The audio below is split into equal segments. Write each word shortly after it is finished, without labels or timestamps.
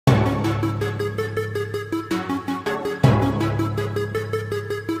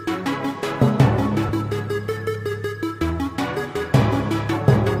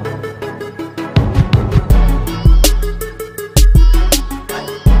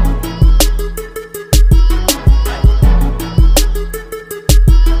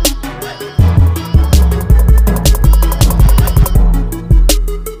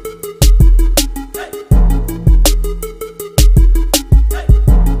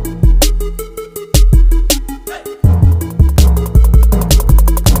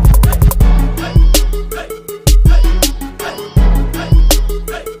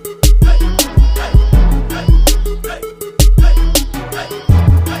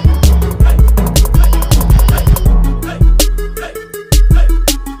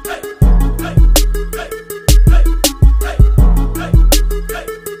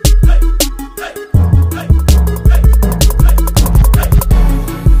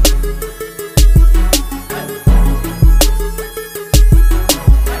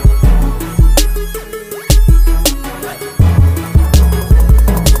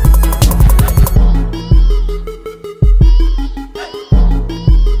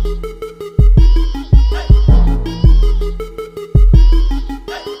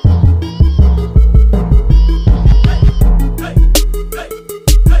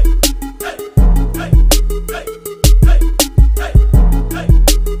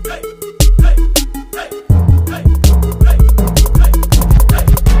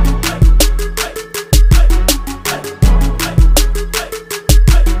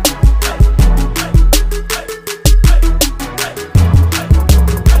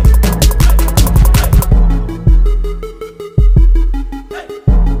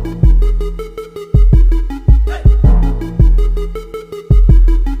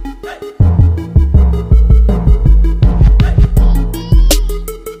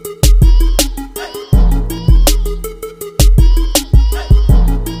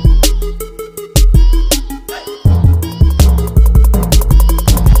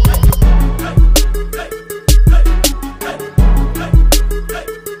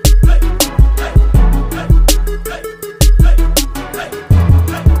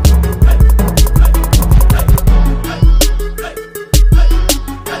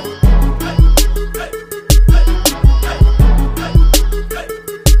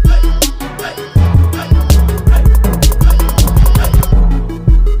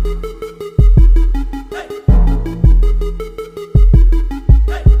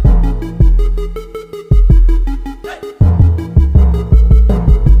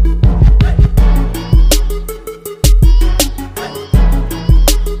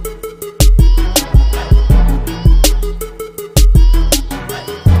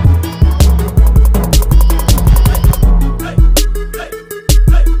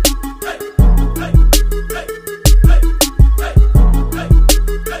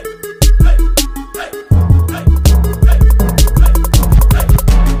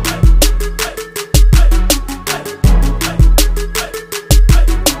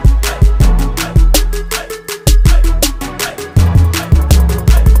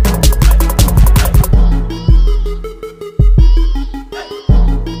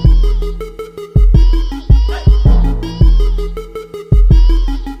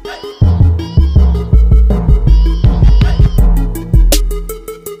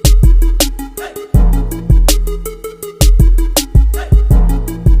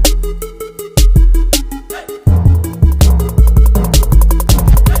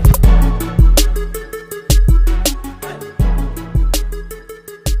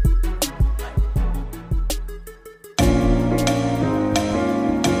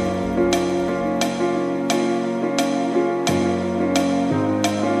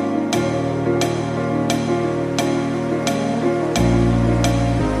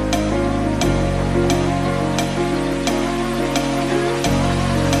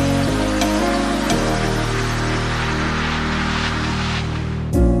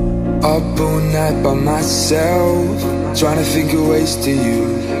Up all night by myself, trying to think of ways to you.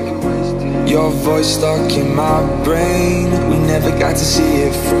 Your voice stuck in my brain, we never got to see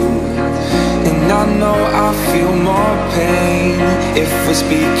it through. And I know I feel more pain if we're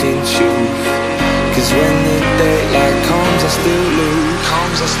speaking truth. Cause when the daylight comes, I still lose.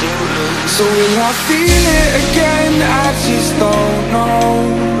 So will I feel it again? I just don't know.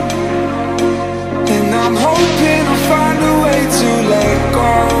 And I'm hoping I'll find a way to let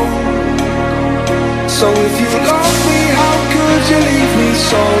go. So if you love me, how could you leave me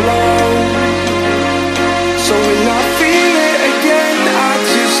so low? So will I feel it again? I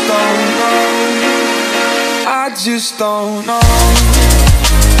just don't know. I just don't know.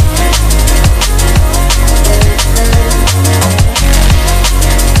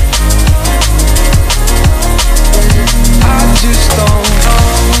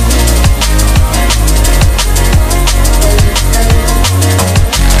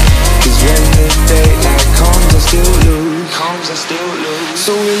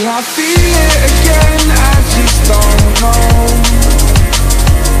 So will I feel it again? I just don't know.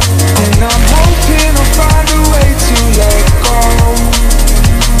 And I'm hoping I'll find a way to let go.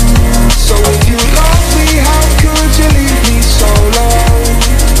 So if you love me, how could you leave me so low?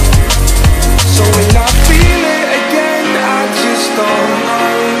 So will I feel it again? I just don't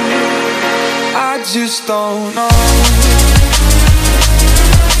know. I just don't know.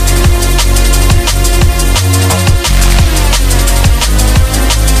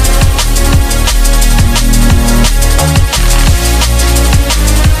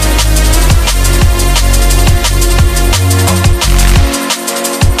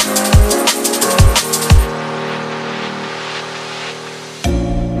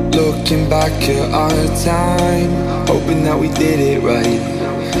 Looking back at our time, hoping that we did it right.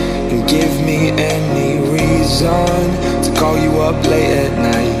 And give me any reason to call you up late at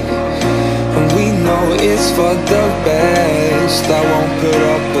night. And we know it's for the best, I won't put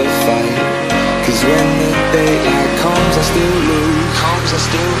up a fight. Cause when the daylight comes, I still lose.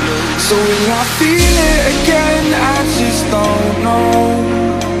 So will I feel it again? I just don't know.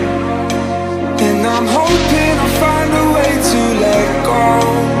 And I'm hoping I'll find a way to let go.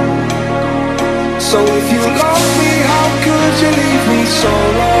 So if you love me, how could you leave me so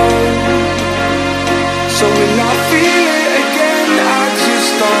low? So will I feel it again? I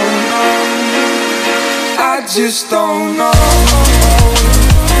just don't know. I just don't know.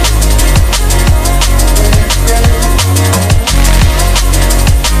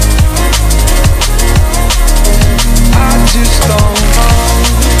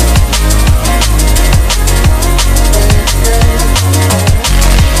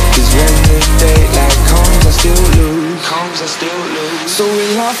 So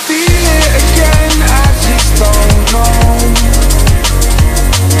will I feel it again? I just don't know.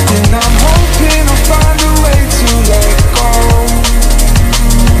 And I'm hoping I'll find a way to let go.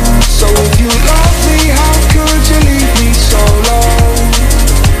 So if you love me, how could you leave me so low?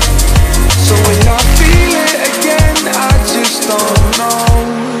 So will I feel it again? I just don't know.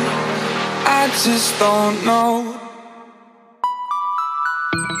 I just don't know.